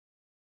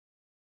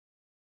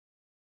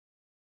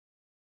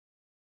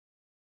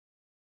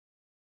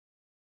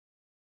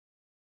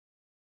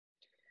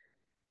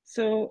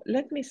So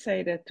let me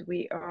say that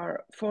we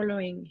are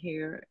following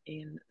here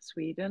in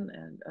Sweden,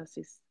 and as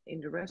is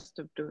in the rest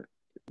of the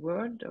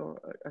world,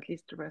 or at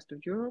least the rest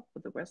of Europe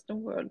or the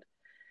Western world,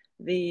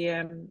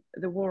 the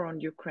war on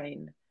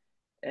Ukraine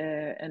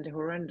and the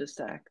horrendous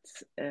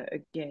acts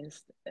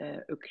against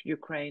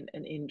Ukraine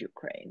and in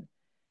Ukraine.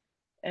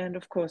 And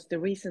of course, the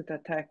recent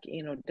attack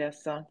in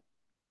Odessa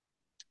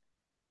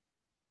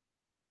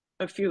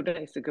a few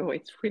days ago,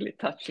 it's really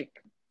touching,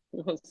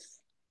 was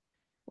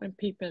when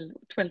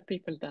 12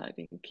 people died,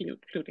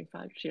 including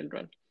 5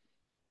 children,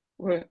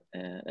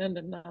 and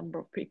a number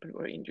of people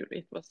were injured.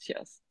 It was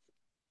just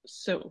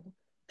so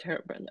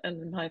terrible.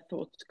 And my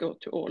thoughts go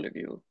to all of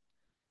you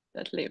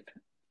that live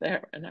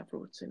there and have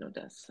roots in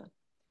Odessa.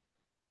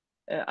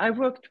 I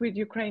worked with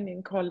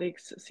Ukrainian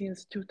colleagues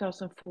since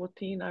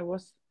 2014. I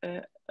was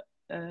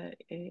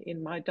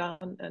in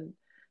Maidan and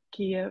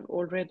Kiev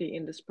already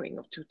in the spring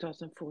of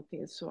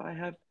 2014. So I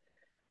have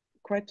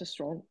quite a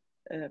strong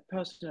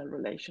personal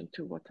relation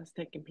to what has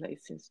taken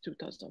place since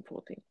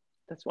 2014.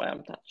 That's why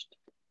I'm touched.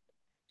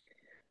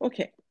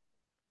 Okay,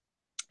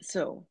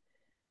 so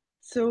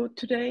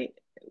today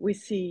we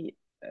see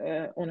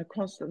on a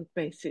constant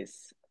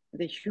basis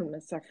the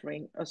human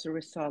suffering as a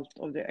result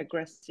of the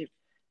aggressive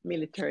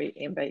military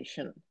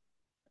invasion.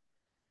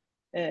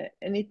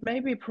 And it may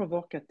be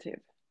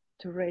provocative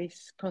to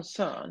raise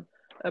concern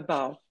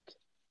about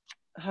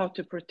how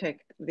to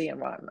protect the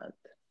environment.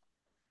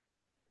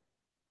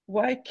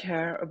 Why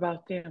care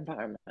about the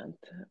environment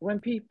when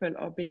people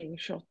are being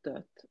shot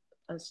at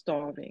and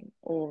starving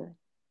or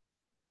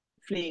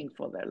fleeing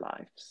for their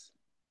lives,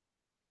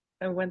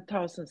 and when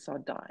thousands are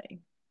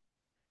dying?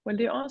 Well,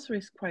 the answer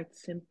is quite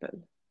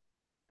simple,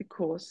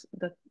 because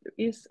there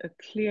is a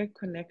clear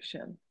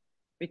connection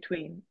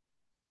between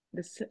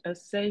a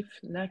safe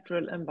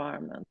natural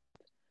environment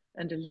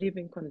and the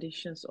living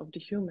conditions of the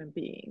human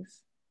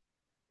beings.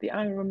 The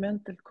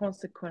environmental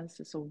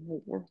consequences of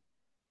war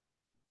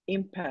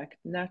impact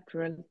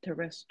natural,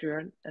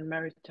 terrestrial, and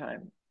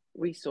maritime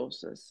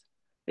resources,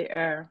 the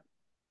air,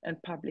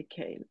 and public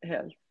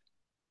health.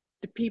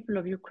 The people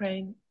of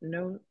Ukraine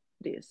know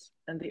this,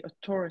 and the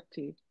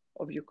authority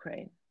of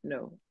Ukraine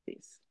know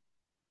this.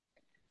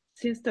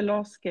 Since the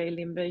large-scale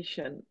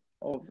invasion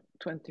of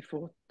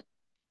 24th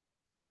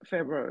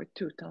February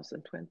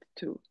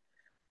 2022,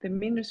 the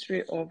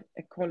Ministry of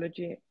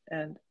Ecology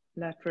and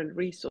Natural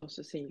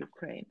Resources in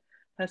Ukraine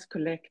has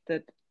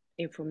collected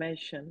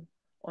information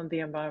on the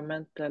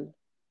environmental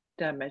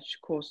damage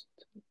caused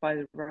by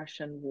the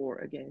Russian war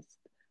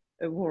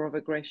of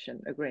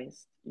aggression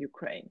against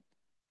Ukraine.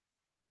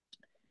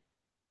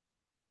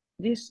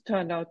 This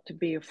turned out to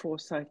be a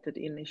foresighted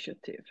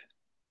initiative.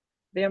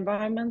 The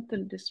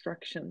environmental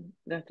destruction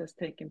that has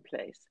taken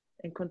place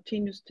and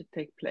continues to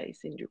take place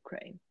in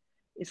Ukraine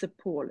is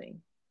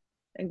appalling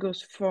and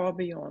goes far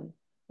beyond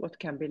what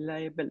can be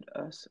labeled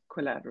as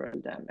collateral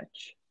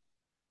damage.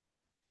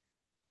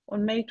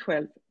 On May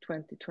 12,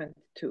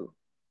 2022,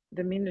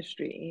 the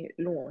ministry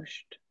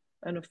launched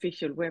an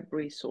official web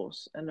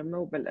resource and a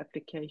mobile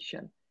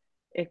application,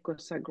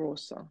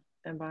 Zagrosa,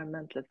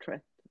 Environmental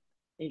Threat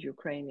in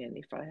Ukrainian,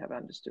 if I have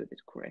understood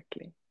it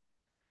correctly.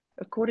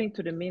 According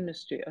to the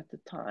ministry at the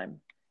time,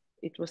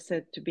 it was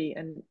said to be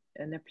an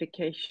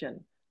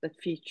application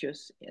that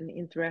features an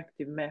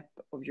interactive map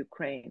of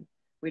Ukraine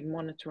with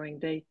monitoring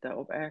data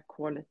of air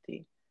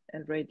quality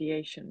and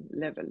radiation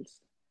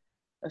levels,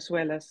 as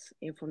well as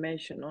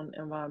information on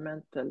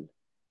environmental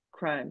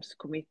crimes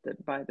committed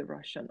by the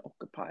Russian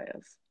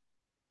occupiers.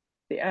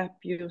 The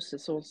app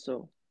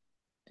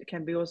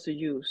can be also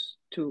used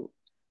to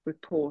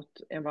report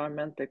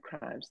environmental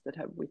crimes that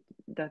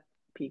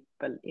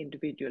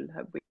individuals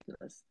have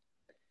witnessed.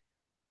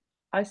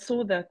 I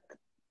saw that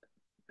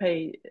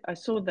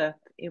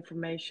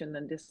information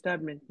and the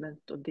establishment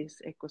of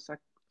this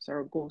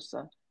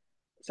Zagrosa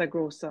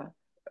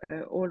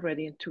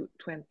already in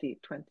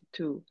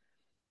 2022.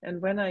 And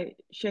when I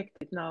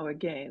checked it now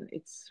again,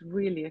 it's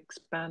really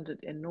expanded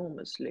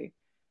enormously.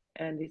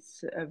 And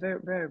it's a very,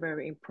 very,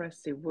 very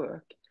impressive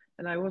work.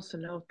 And I also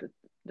noted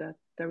that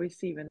there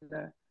is even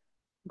a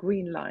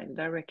green line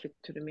directly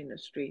to the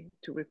ministry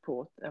to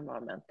report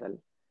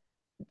environmental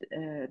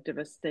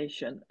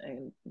devastation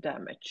and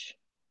damage.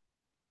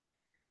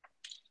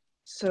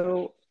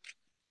 So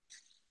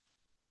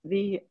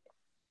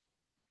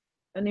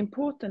an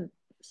important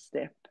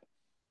step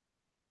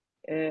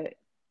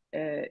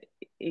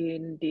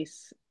in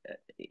this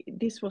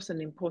was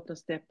an important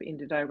step in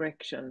the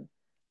direction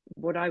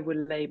what I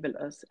will label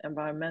as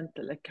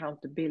environmental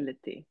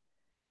accountability,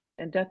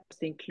 and that's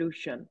the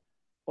inclusion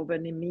of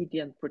an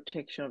immediate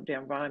protection of the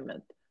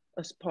environment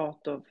as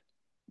part of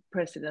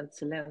President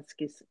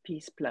Zelensky's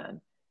peace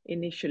plan,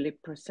 initially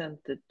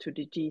presented to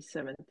the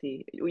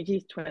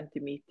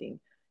G20 meeting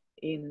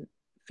on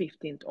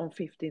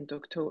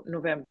 15th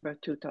November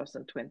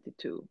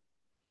 2022.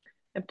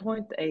 And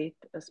point 8,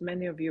 as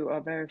many of you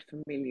are very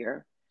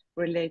familiar,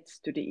 relates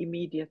to the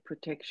immediate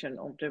protection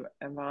of the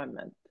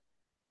environment.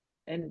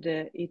 And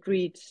it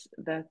reads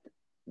that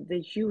the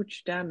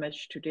huge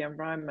damage to the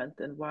environment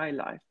and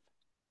wildlife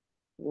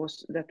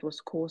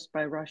was caused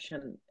by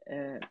Russian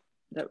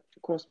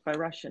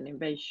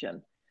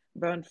invasion,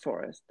 burned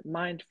forests,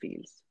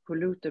 minefields,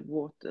 polluted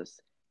waters,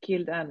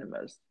 killed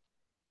animals,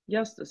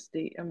 just as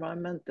the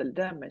environmental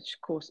damage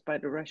caused by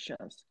the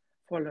Russians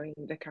following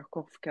the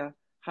Kakhovka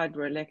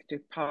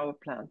hydroelectric power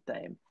plant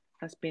dam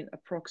has been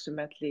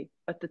approximately,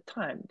 at the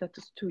time, that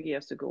is 2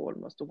 years ago,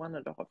 almost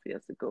 1.5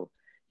 years ago,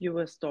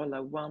 US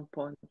dollar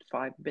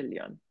 1.5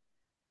 billion.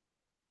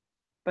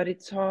 But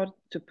it's hard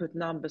to put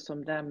numbers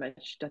on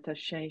damage that has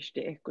changed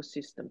the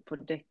ecosystem for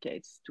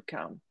decades to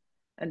come.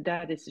 And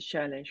that is a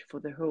challenge for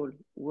the whole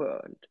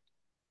world.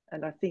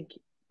 And I think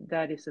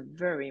that is a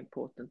very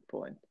important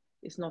point.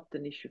 It's not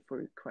an issue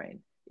for Ukraine.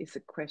 It's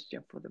a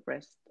question for the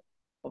rest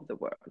of the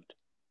world.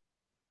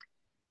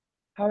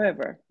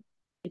 However,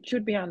 it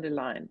should be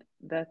underlined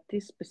that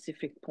this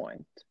specific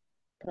point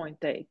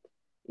 8,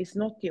 is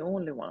not the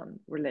only one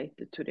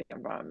related to the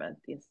environment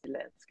in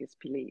Zelensky's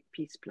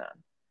peace plan,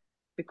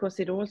 because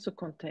it also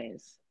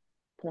contains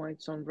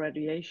points on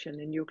radiation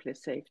and nuclear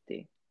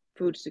safety,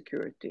 food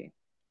security,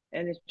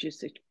 energy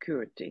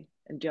security,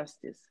 and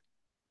justice,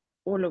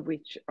 all of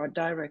which are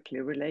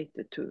directly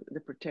related to the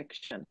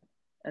protection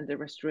and the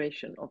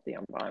restoration of the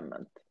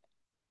environment.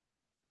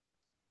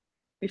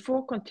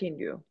 Before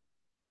continue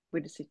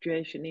with the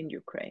situation in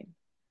Ukraine,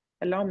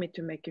 allow me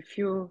to make a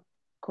few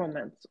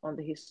comments on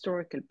the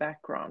historical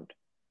background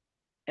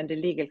and the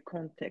legal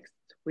context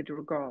with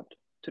regard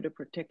to the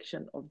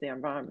protection of the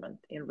environment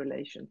in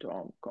relation to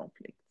armed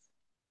conflicts.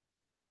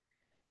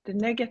 The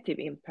negative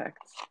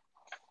impacts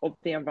of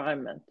the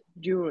environment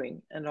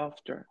during and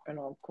after an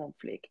armed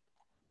conflict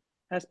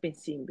has been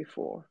seen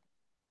before.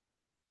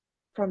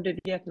 From the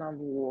Vietnam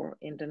War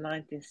in the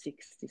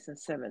 1960s and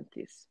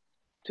 70s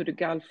to the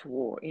Gulf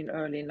War in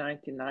early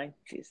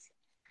 1990s,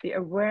 the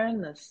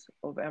awareness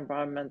of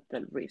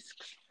environmental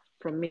risks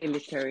from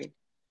military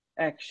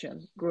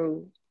action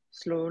grew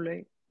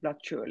slowly but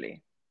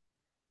surely.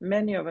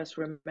 Many of us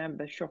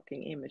remember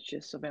shocking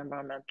images of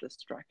environmental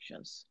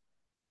destructions.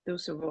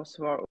 Those of us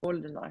who are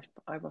old enough,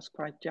 I was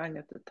quite young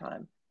at the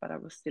time, but I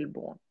was still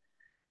born,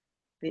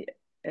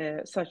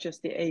 such as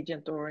the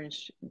Agent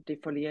Orange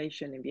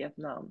defoliation in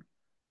Vietnam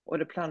or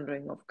the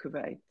plundering of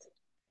Kuwait,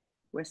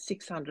 where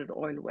 600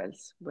 oil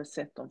wells were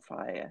set on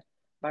fire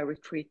by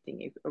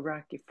retreating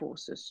Iraqi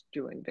forces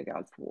during the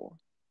Gulf War.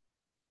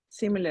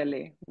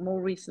 Similarly,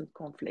 more recent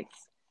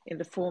conflicts in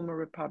the former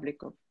Republic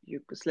of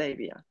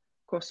Yugoslavia,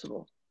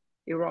 Kosovo,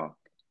 Iraq,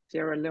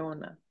 Sierra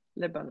Leone,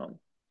 Lebanon,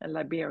 and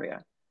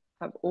Liberia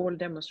have all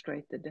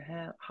demonstrated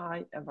the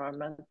high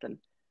environmental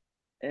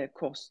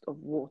cost of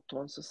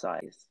war-torn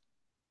societies.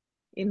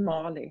 In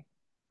Mali,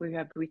 we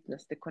have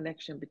witnessed the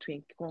connection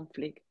between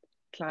conflict,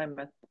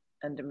 climate,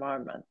 and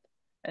environment.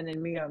 And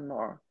in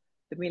Myanmar,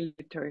 the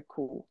military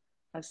coup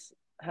has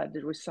had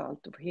the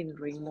result of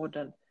hindering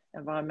modern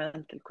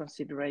environmental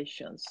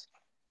considerations,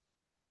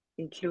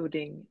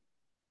 including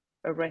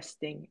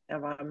arresting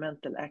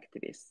environmental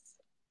activists.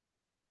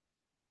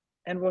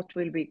 And what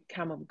will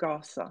become of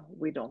Gaza,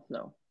 we don't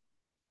know.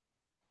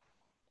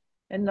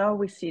 And now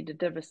we see the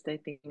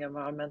devastating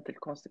environmental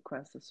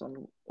consequences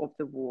of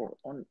the war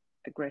on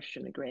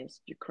aggression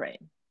against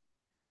Ukraine.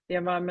 The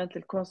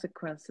environmental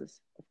consequences,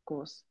 of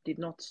course, did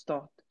not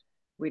start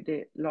with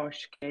the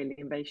large-scale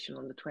invasion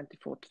on the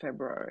 24th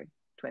February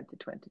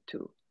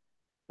 2022,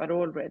 but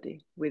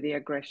already with the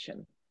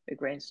aggression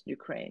against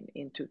Ukraine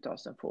in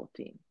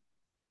 2014.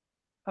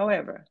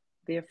 However,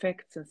 the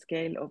effects and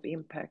scale of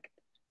impact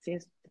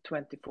since the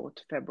 24th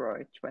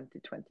February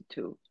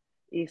 2022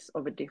 is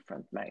of a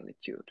different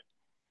magnitude.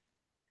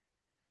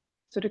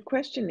 So the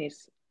question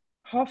is,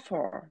 how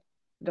far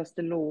does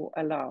the law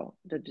allow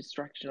the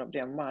destruction of the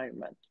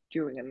environment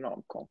during an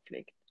armed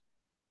conflict?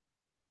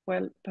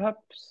 Well,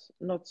 perhaps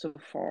not so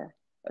far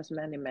as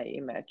many may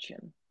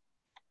imagine.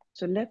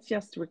 So let's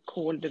just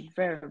recall the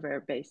very,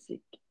 very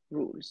basic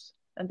rules,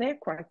 and they're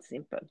quite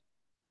simple.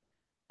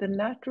 The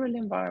natural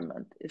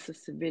environment is a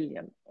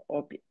civilian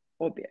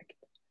object,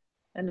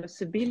 and a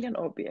civilian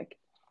object,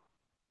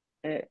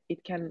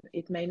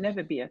 it may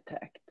never be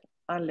attacked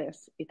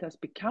unless it has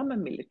become a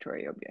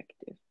military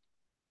objective.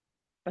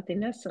 But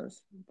in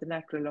essence, the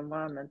natural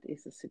environment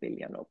is a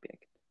civilian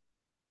object.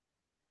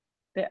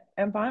 The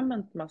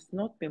environment must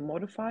not be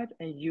modified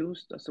and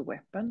used as a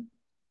weapon.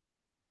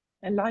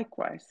 And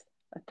likewise,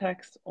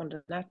 attacks on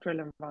the natural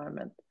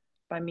environment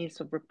by means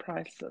of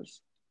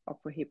reprisals are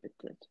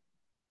prohibited.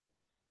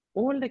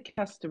 All the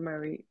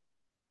customary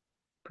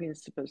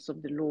principles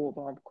of the law of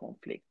armed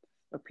conflict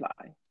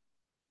apply.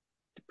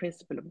 The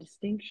principle of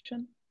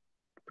distinction,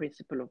 the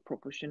principle of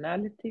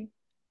proportionality,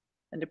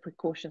 and the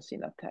precautions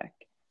in attack,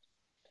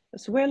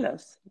 as well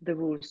as the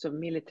rules of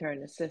military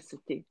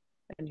necessity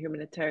and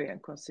humanitarian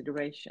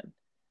consideration,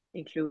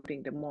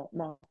 including the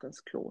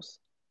Martens clause.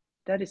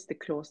 That is the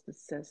clause that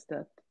says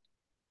that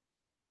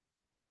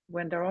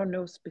when there are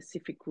no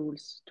specific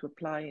rules to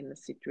apply in a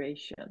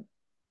situation,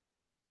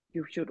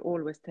 you should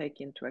always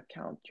take into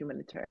account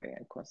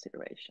humanitarian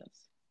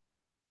considerations.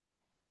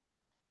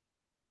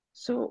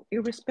 So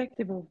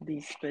irrespective of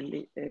these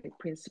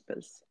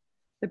principles,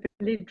 the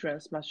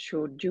belligerents must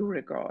show due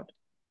regard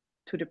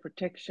to the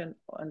protection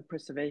and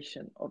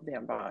preservation of the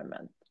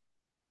environment.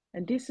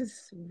 And this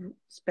is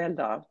spelled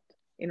out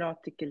in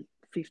Article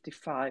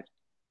 55,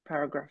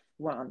 Paragraph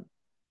 1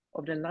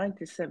 of the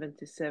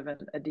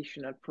 1977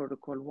 Additional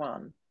Protocol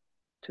 1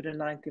 to the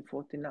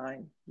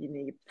 1949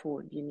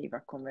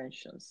 Geneva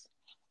Conventions.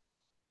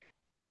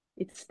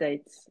 It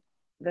states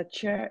that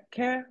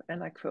care,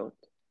 and I quote,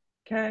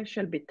 care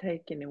shall be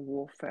taken in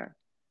warfare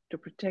to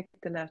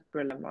protect the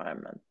natural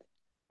environment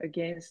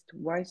against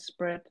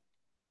widespread,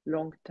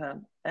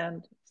 long-term,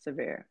 and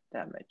severe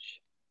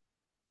damage.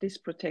 This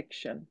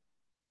protection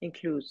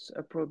includes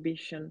a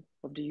prohibition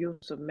of the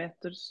use of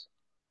methods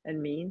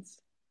and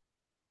means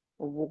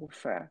of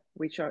warfare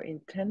which are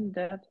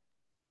intended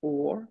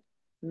or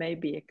may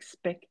be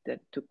expected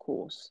to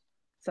cause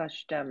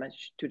such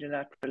damage to the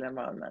natural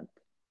environment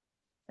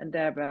and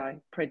thereby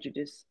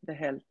prejudice the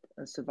health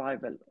and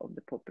survival of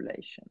the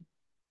population.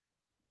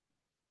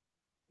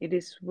 It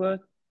is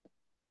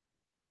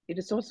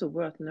also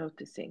worth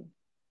noticing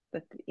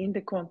that in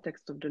the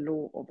context of the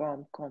law of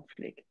armed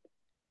conflict,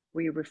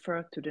 we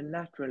refer to the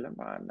natural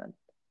environment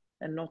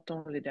and not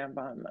only the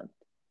environment,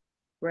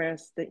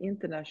 whereas the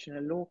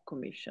International Law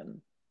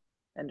Commission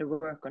and the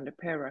work on the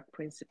PERAC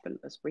principle,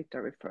 as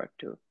Britta referred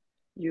to,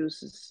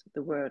 uses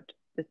the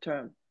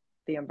term,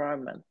 the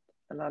environment,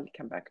 and I'll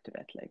come back to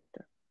that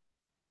later.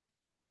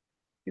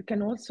 You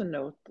can also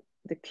note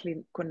the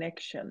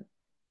connection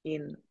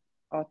in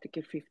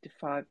Article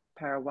 55,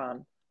 Para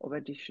 1 of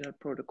Additional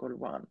Protocol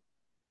 1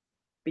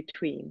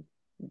 between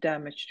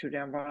damage to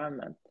the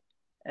environment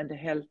and the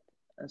health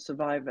and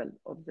survival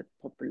of the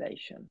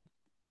population.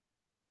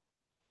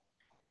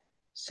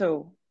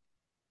 So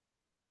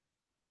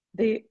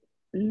we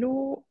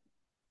will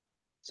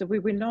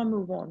now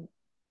move on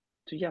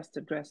to just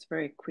address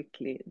very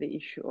quickly the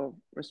issue of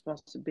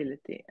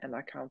responsibility and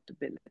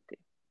accountability.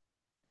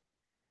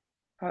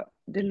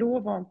 The law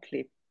of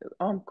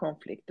armed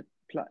conflict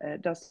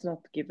does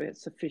not give a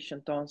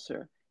sufficient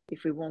answer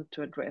if we want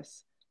to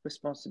address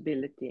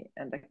responsibility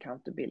and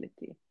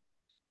accountability.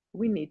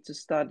 We need to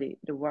study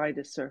the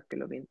wider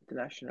circle of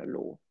international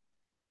law,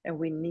 and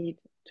we need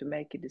to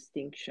make a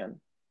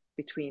distinction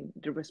between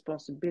the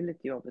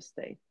responsibility of a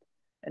state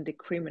and the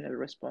criminal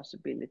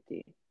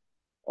responsibility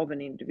of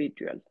an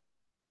individual.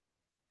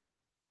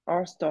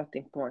 Our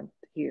starting point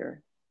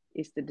here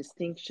is the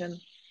distinction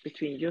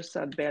between jus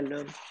ad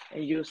bellum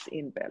and jus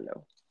in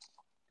bello.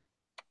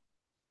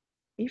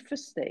 If a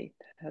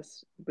state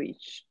has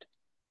breached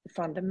the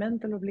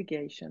fundamental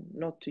obligation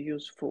not to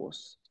use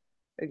force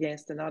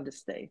against another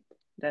state,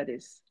 that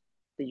is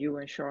the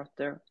UN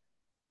Charter,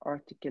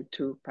 Article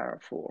 2, Para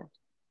 4,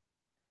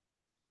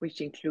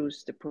 which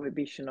includes the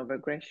prohibition of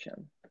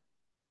aggression,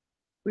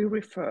 we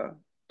refer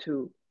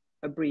to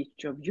a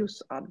breach of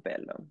jus ad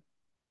bellum,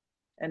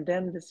 and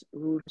then the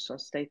rules on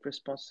state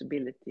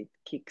responsibility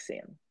kicks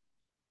in.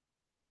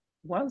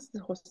 Once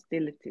the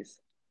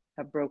hostilities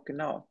have broken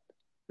out,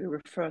 we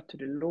refer to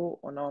the law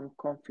on armed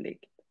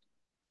conflict,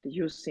 the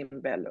jus in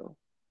bello,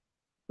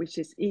 which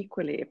is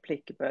equally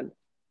applicable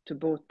to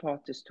both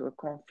parties to a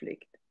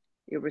conflict,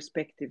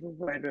 irrespective of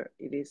whether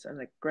it is an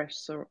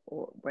aggressor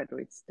or whether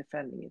it's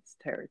defending its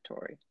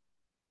territory.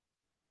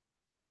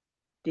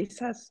 This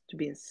has to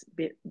be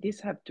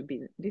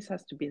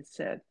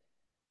said,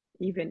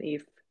 even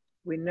if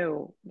we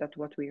know that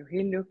what we are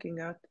here looking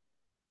at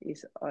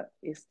is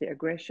the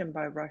aggression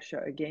by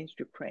Russia against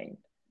Ukraine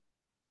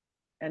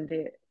and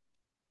the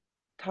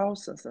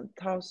thousands and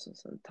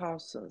thousands and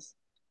thousands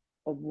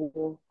of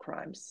war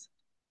crimes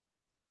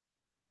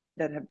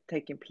that have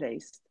taken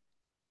place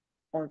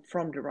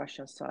from the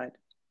Russian side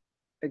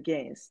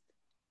against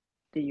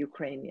the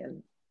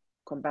Ukrainian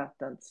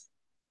combatants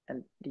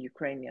and the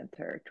Ukrainian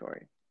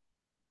territory.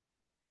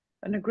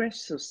 An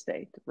aggressor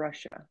state,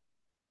 Russia,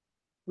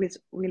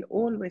 will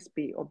always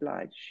be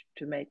obliged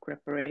to make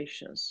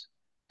reparations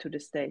to the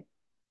state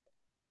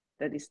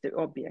that is the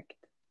object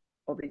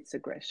of its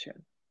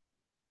aggression.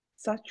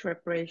 Such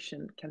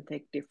reparation can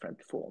take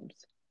different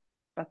forms,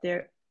 but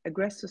the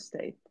aggressor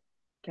state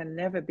can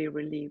never be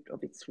relieved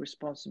of its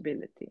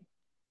responsibility.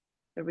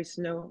 There is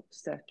no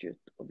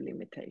statute of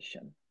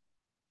limitation.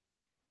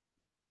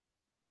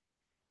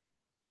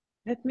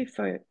 Let me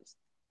first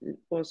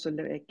also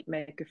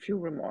make a few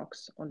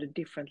remarks on the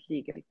different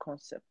legal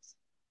concepts,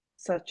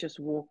 such as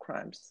war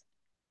crimes,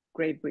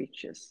 grave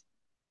breaches,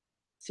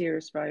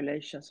 serious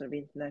violations of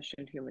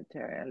international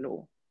humanitarian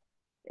law,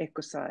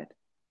 ecocide,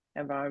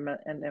 and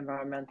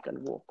environmental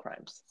war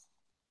crimes.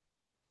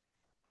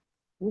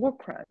 War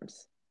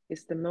crimes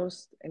is the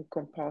most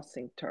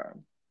encompassing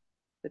term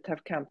that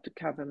have come to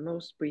cover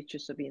most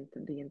breaches of the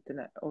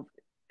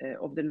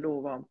law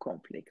of armed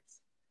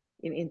conflicts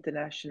in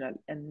international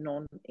and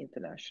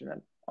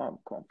non-international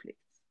armed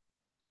conflicts.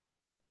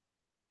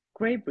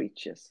 Grave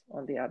breaches,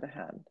 on the other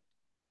hand,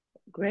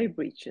 grave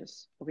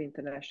breaches of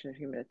international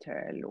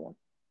humanitarian law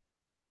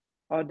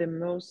are the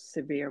most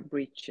severe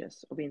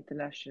breaches of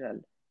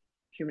international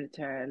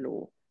humanitarian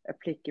law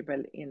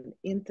applicable in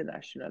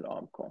international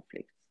armed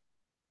conflicts.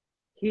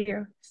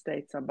 Here,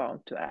 states are bound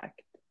to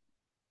act.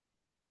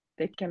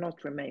 They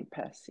cannot remain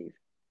passive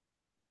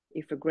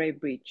if a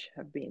grave breach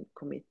have been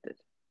committed.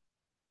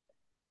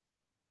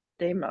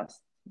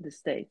 The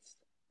states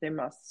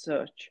must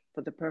search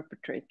for the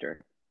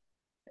perpetrator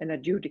and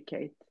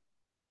adjudicate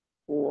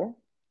or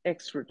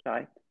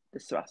extradite the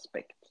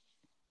suspect.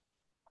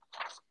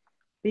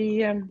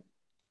 The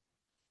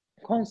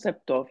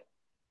concept of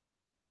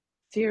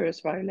serious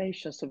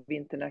violations of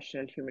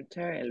international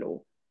humanitarian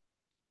law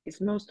is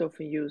most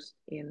often used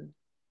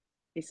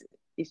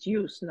is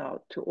used now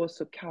to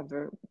also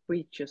cover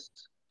breaches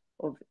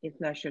of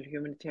international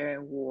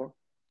humanitarian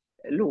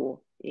law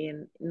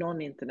in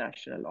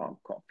non-international armed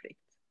conflicts.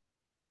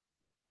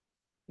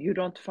 You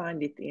don't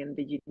find it in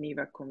the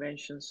Geneva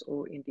Conventions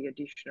or in the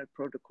additional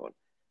protocol,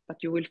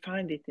 but you will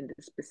find it in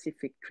the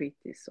specific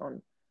treaties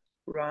on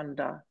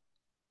Rwanda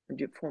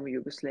and former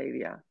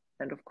Yugoslavia,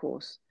 and of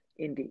course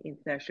in the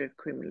International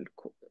Criminal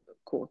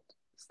Court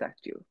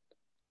statute.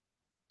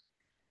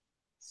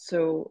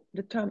 So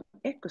the term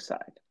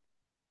ecocide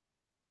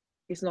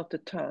is not a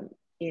term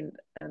in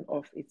and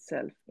of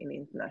itself in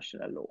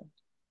international law.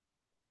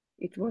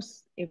 It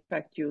was in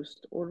fact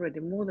used already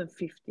more than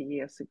 50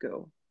 years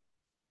ago.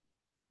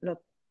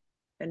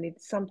 And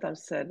it's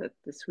sometimes said that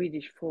the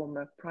Swedish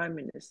former Prime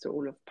Minister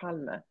Olof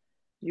Palme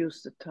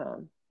used the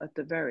term at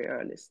a very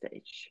early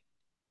stage.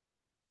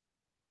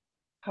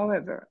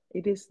 However,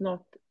 it is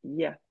not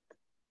yet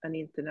an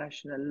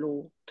international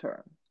law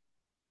term.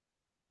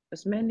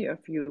 As many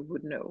of you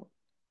would know,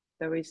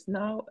 there is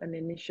now an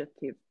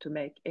initiative to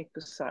make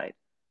ecocide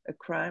a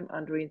crime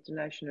under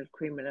international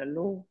criminal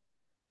law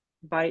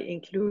by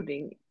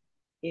including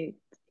it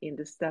in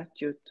the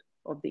statute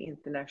of the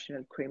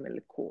International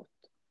Criminal Court.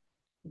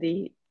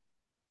 The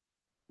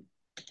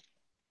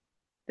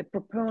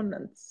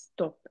proponents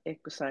Stop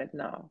Ecocide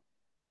Now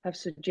have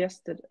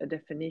suggested a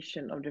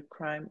definition of the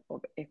crime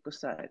of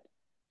ecocide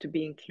to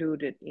be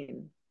included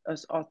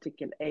as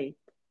Article 8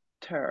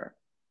 ter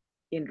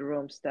in the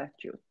Rome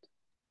Statute.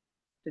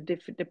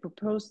 The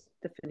proposed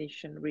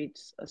definition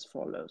reads as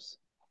follows.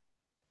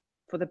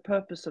 For the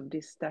purpose of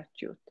this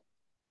statute,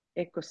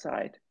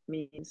 ecocide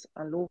means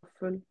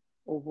unlawful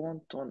or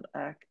wanton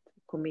act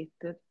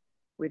committed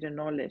with the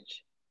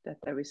knowledge that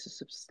there is a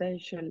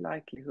substantial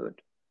likelihood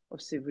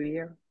of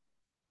severe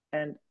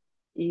and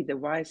either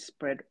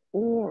widespread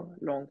or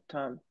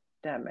long-term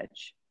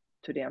damage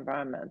to the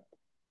environment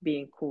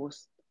being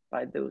caused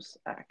by those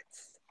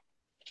acts.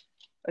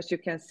 As you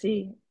can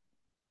see,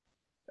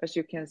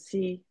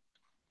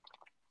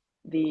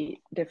 the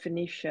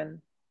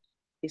definition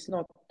is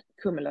not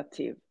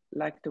cumulative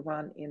like the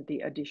one in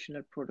the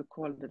additional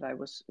protocol that I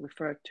was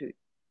referred to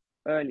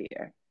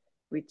earlier,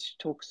 which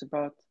talks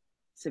about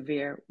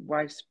severe,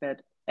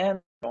 widespread,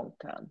 and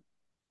long-term.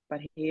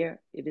 But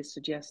here it is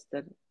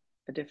suggested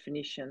a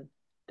definition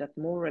that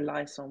more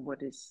relies on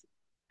what is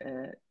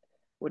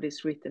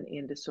written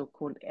in the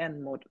so-called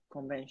NMOD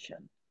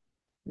Convention,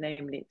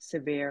 namely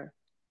severe,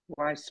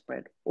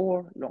 widespread,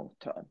 or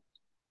long-term.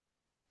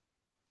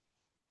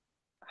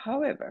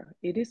 However,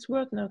 it is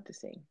worth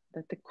noticing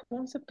that the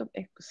concept of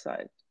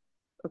ecocide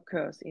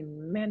occurs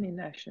in many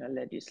national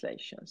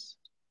legislations,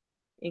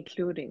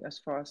 including, as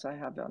far as I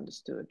have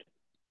understood,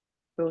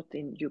 both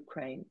in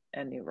Ukraine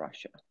and in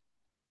Russia.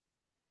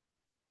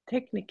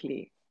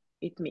 Technically,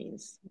 it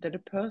means that a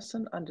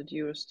person under the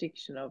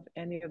jurisdiction of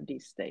any of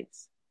these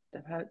states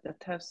that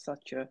have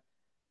such a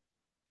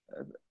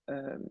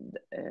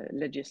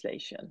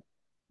legislation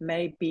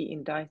may be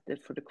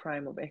indicted for the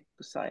crime of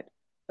ecocide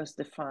as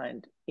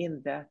defined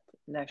in that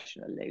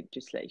national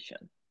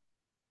legislation.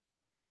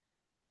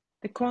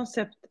 The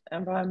concept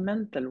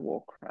environmental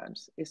war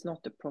crimes is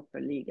not a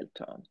proper legal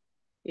term.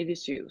 It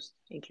is used,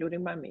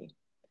 including by me,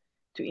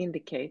 to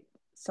indicate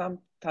some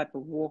type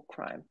of war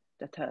crime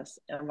that has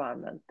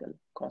environmental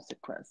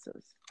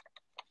consequences.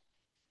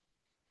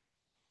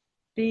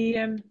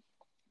 The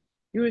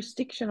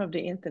jurisdiction of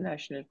the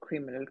International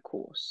Criminal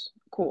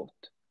Court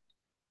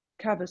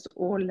covers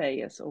all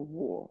layers of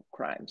war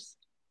crimes,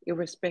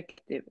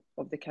 irrespective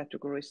of the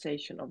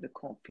categorization of the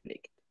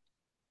conflict.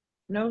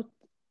 Note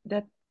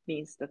that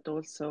means that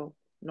also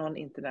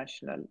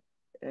non-international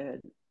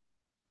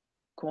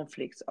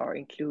conflicts are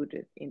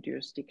included in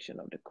jurisdiction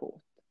of the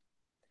court.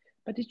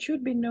 But it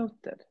should be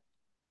noted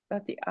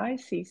that the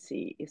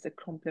ICC is a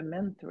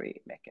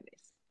complementary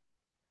mechanism.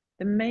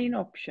 The main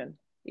option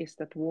is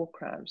that war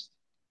crimes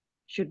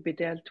should be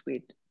dealt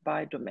with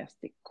by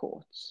domestic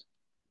courts.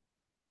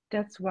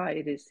 That's why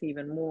it is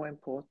even more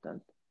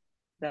important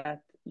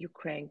that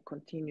Ukraine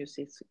continues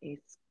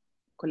its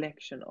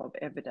collection of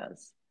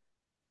evidence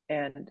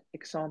and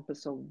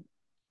examples of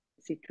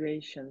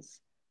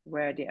situations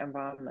where the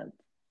environment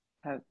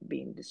have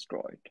been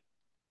destroyed.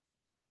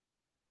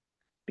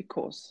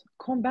 Because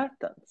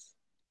combatants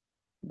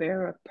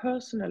bear a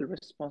personal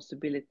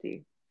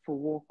responsibility for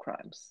war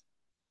crimes.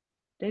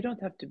 They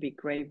don't have to be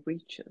grave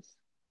breaches,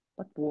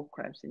 but war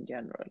crimes in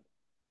general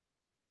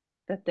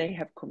that they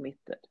have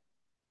committed.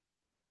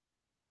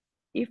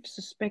 If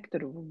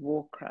suspected of a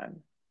war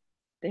crime,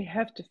 they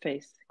have to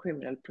face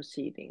criminal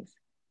proceedings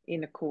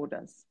in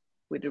accordance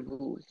with the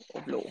rule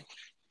of law.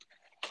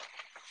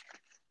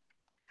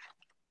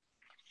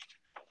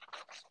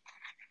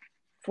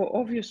 For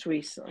obvious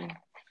reason,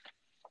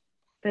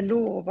 the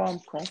law of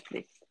armed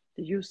conflict,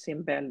 the jus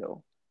in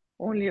bello,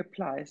 only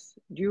applies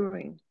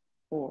during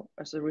or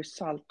as a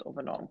result of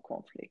an armed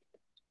conflict.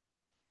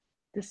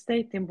 The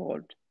state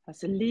involved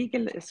has a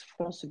legal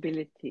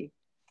responsibility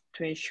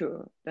to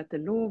ensure that the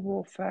law of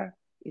warfare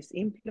is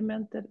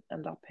implemented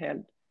and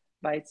upheld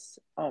by its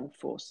armed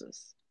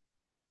forces.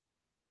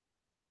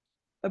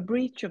 A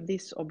breach of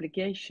this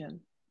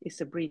obligation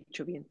is a breach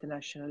of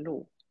international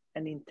law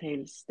and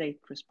entails state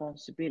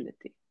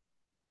responsibility.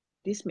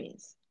 This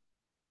means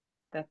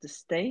that the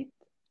state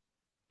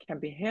can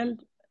be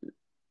held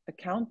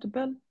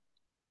accountable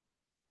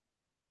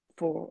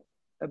for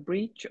a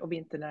breach of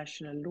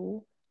international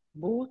law,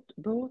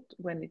 both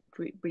when it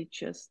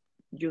breaches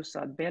jus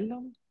ad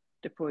bellum,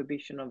 the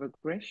prohibition of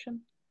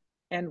aggression,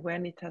 and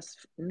when it has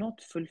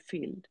not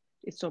fulfilled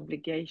its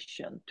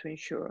obligation to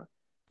ensure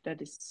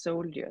that its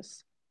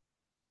soldiers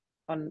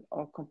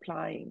are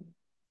complying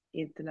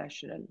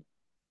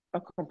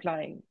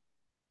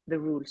the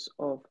rules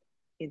of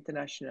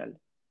international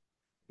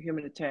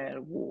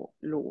humanitarian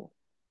law,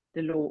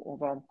 the law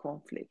of armed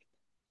conflict.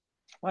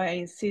 Why I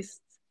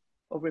insist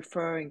on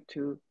referring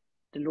to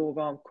the law of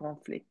armed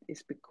conflict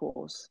is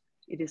because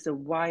it is a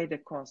wider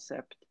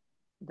concept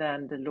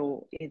than the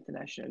law,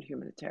 international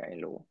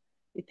humanitarian law.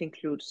 It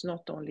includes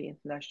not only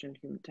international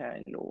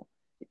humanitarian law,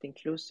 it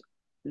includes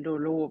the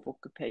law of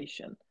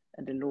occupation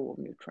and the law of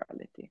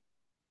neutrality.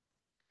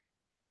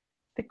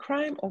 The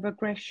crime of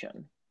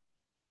aggression,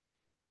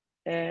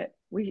 I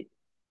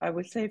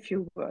will say a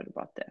few words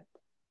about that.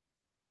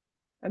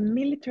 A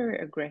military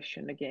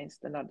aggression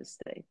against another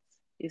state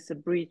is a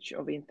breach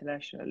of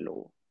international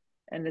law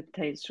and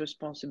entails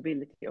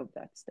responsibility of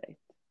that state.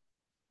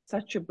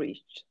 Such a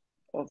breach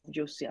of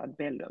jus ad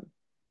bellum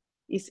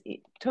is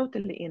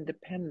totally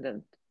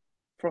independent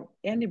from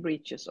any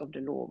breaches of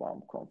the law of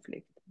armed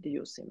conflict, the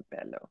jus in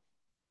bello.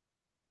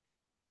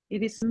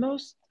 It is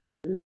most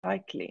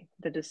likely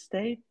that a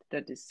state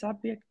that is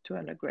subject to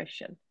an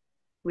aggression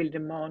will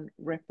demand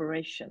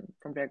reparation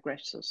from the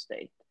aggressor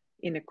state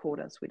in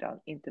accordance with our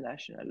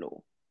international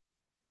law.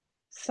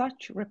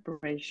 Such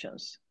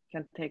reparations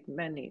can take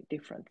many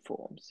different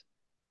forms,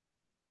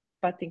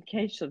 but in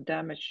case of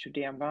damage to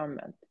the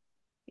environment,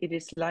 it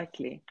is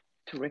likely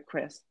to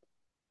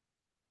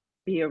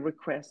be a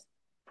request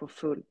for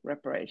full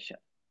reparation.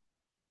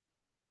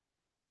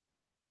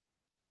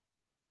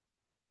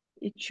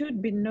 It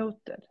should be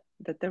noted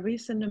that there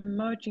is an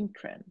emerging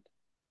trend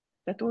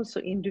that also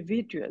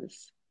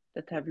individuals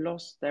that have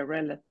lost their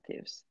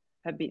relatives,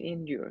 have been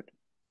injured,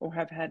 or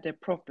have had their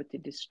property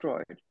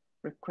destroyed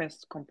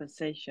request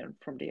compensation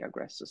from the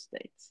aggressor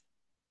states.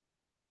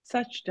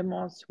 Such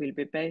demands will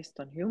be based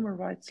on human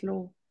rights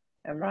law,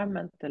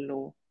 environmental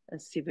law,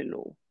 and civil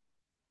law,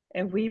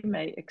 and we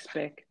may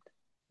expect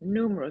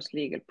numerous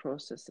legal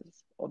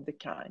processes of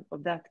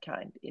that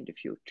kind in the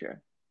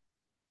future.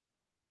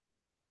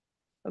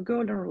 A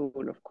golden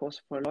rule, of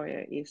course, for a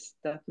lawyer is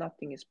that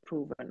nothing is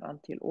proven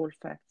until all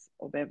facts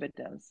of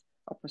evidence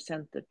are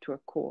presented to a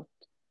court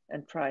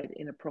and tried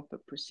in a proper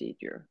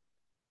procedure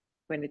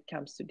when it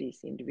comes to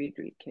these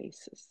individual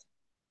cases.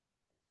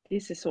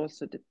 This is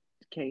also the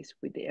case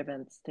with the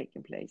events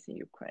taking place in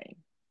Ukraine.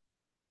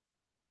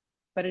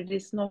 But it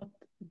is not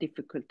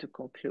difficult to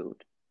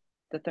conclude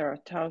that there are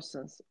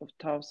thousands of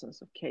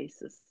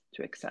cases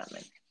to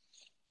examine.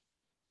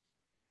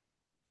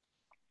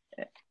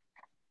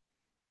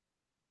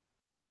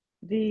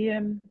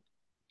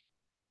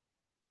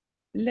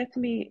 Let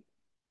me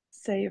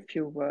say a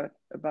few words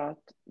about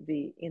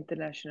the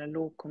International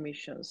Law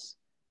Commission's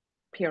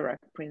PRAC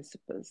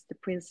principles, the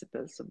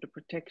principles of the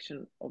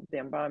protection of the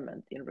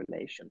environment in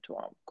relation to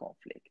armed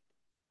conflict.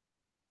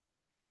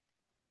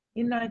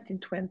 In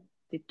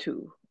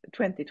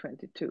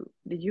 2022,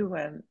 the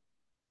UN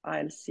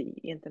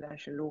ILC,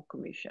 International Law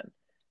Commission,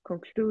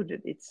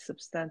 concluded its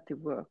substantive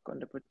work on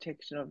the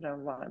protection of the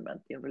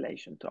environment in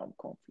relation to armed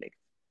conflict.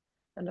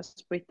 And as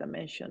Britta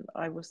mentioned,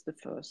 I was the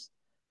first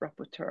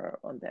rapporteur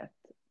on that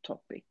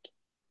topic.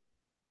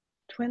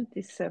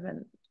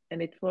 27,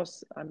 and it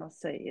was, I must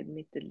say,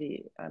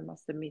 admittedly, I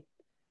must admit,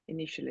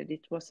 initially,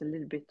 it was a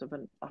little bit of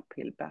an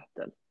uphill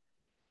battle.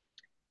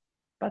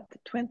 But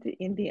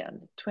in the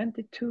end,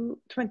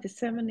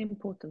 27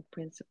 important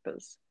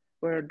principles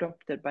were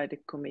adopted by the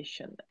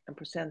Commission and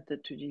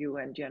presented to the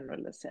UN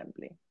General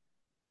Assembly.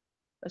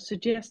 As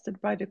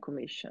suggested by the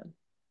Commission,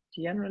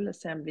 the General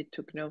Assembly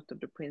took note of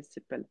the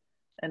principle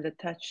and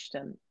attached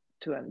them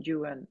to a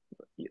UN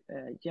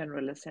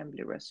General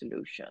Assembly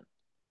resolution.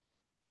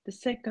 The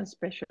second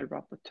special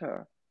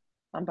rapporteur,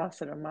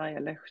 Ambassador Maija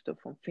Lehto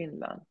from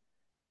Finland,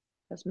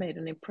 has made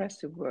an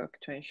impressive work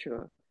to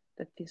ensure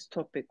that this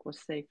topic was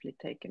safely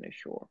taken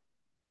ashore.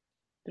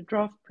 The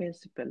draft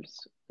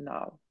principles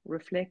now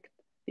reflect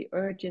the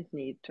urgent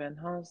need to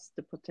enhance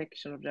the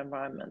protection of the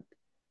environment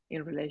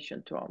in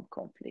relation to armed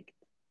conflict.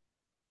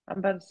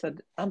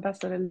 Ambassador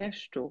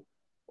Lehto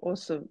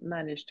also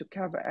managed to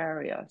cover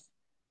areas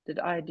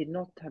that I did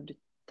not have the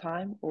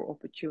time or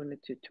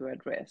opportunity to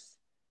address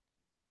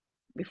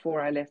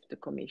before I left the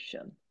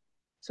Commission.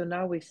 So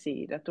now we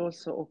see that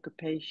also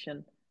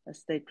occupation and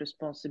state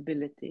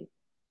responsibility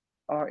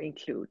are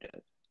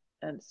included,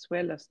 as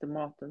well as the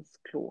Martens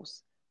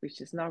clause,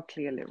 which is now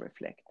clearly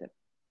reflected.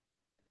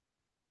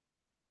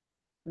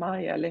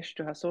 Maja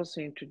Lehtosalo has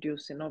also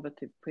introduced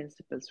innovative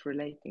principles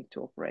relating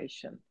to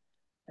operation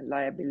and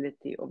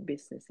liability of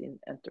business in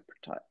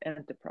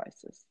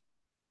enterprises.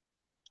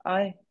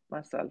 I,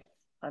 myself,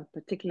 am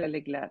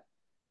particularly glad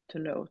to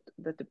note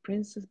that the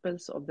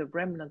principles of the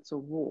remnants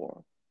of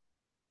war,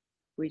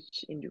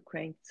 which in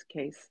Ukraine's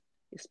case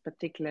is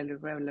particularly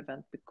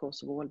relevant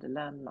because of all the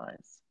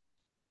landmines,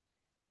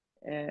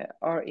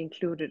 are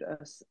included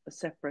as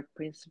separate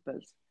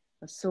principles,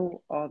 and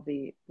so are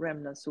the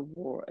remnants of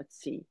war at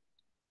sea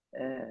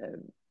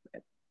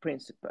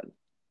principle.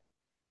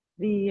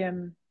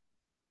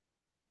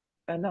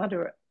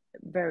 Another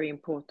very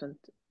important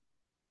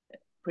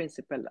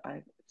principle,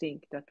 I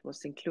think, that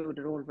was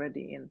included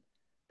already in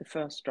the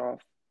first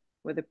draft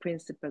were the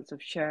principles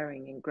of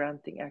sharing and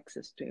granting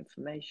access to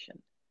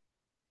information.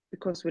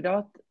 Because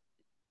without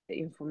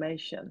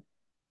information,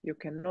 you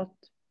cannot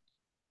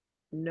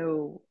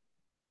know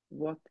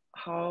what,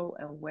 how,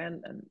 and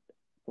when, and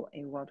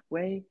in what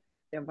way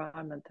the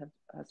environment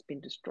has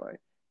been destroyed.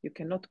 You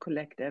cannot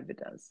collect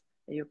evidence,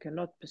 and you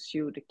cannot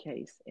pursue the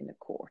case in a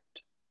court.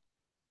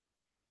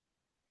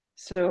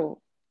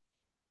 So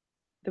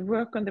the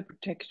work on the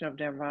protection of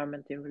the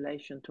environment in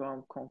relation to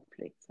armed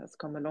conflicts has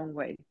come a long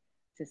way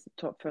since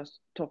the first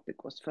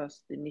topic was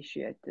first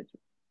initiated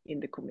in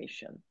the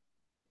Commission.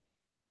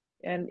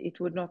 And it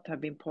would not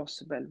have been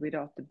possible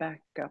without the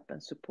backup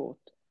and support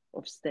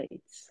of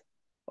states,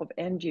 of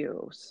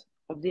NGOs,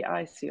 of the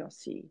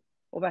ICRC,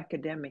 of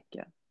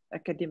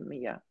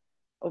academia,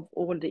 of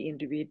all the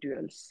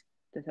individuals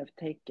that have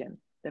taken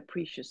their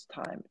precious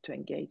time to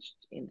engage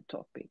in the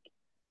topic.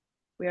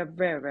 We are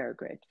very, very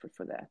grateful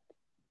for that.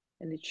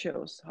 And it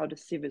shows how the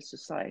civil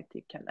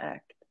society can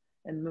act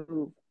and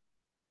move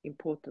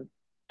important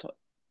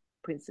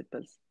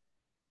principles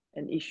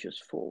and issues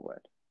forward.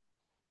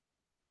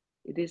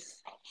 It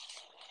is,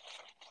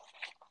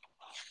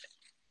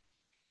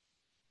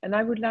 and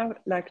I would now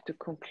like to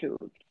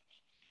conclude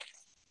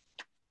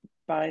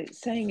by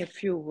saying a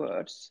few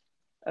words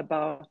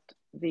about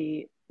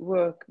the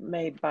work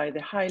made by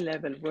the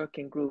high-level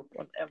working group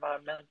on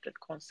environmental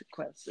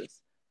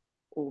consequences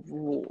of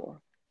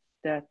war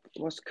that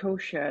was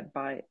co-chaired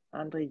by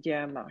André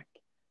Jermark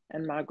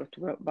and Margot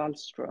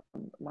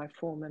Wallström, my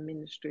former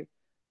Ministry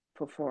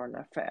for Foreign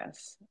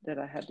Affairs, that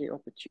I had the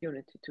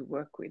opportunity to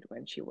work with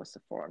when she was a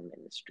foreign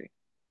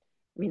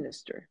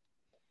minister.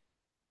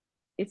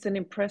 It's an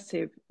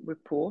impressive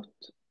report.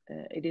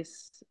 It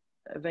is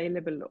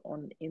available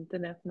on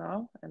internet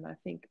now, and I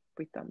think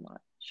Britta might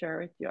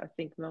share it. I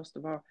think most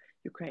of our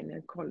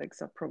Ukrainian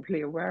colleagues are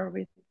probably aware of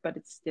it, but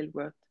it's still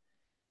worth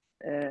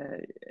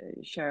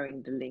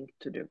sharing the link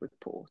to the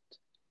report.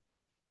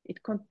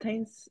 It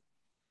contains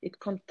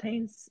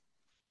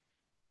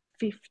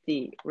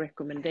 50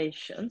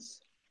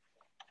 recommendations,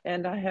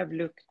 and I have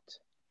looked,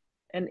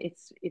 and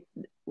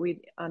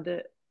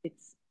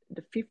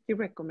the 50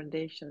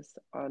 recommendations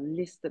are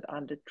listed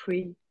under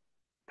 3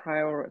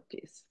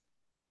 priorities.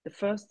 The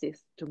first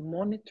is to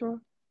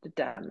monitor the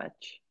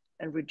damage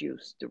and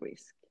reduce the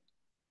risk.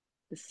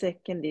 The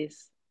second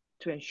is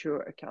to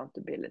ensure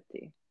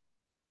accountability.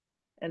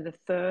 And the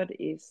third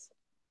is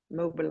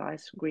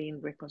mobilize green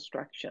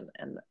reconstruction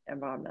and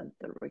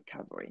environmental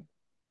recovery.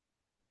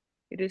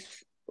 It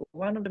is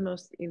one of the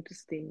most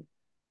interesting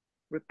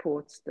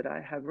reports that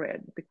I have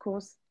read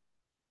because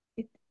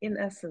it in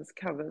essence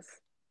covers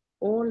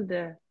all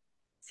the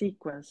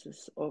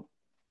sequences of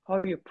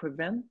how you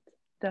prevent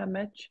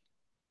damage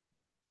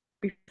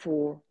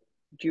before,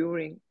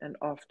 during, and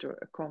after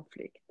a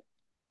conflict.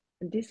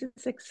 And this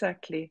is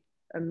exactly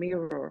a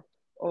mirror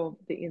of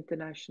the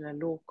International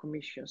Law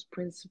Commission's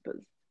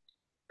principles,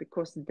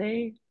 because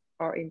they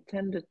are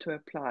intended to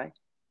apply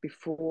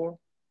before,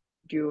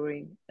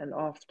 during, and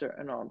after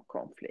an armed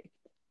conflict.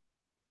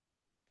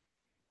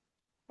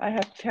 I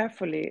have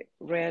carefully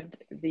read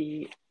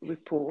the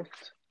report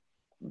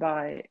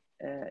by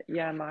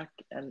Jermark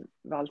and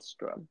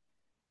Wallström,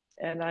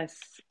 and I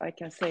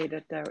can say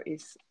that there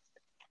is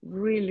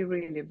really,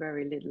 really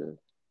very little,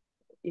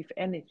 if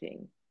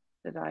anything,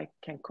 that I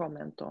can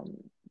comment on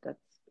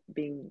that's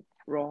being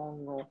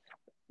wrong or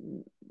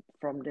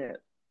from the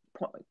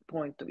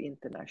point of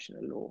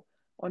international law.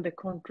 On the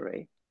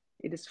contrary,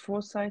 it is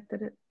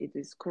foresighted, it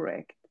is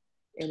correct,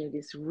 and it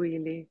is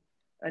really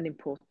an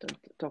important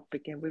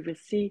topic. And we will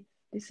see,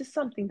 this is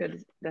something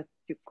that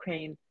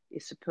Ukraine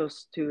is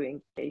supposed to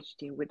engage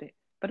in with it,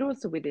 but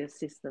also with the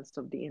assistance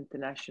of the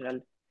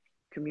international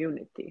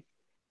community.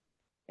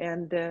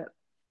 And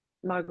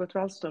Margot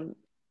Wallström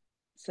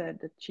said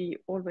that she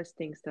always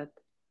thinks that,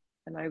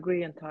 and I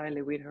agree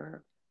entirely with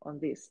her on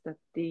this, that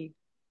the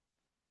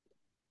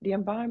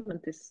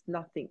environment is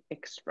nothing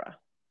extra.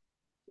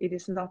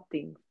 It's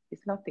nothing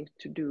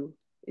to do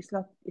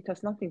it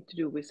has nothing to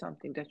do with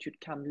something that should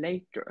come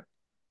later,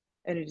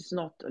 and it is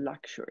not a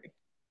luxury.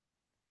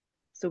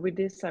 So with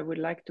this, I would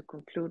like to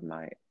conclude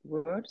my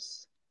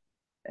words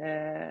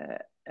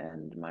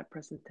and my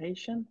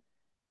presentation,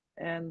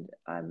 and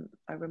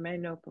I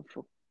remain open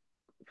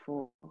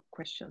for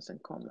questions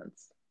and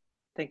comments.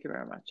 Thank you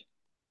very much.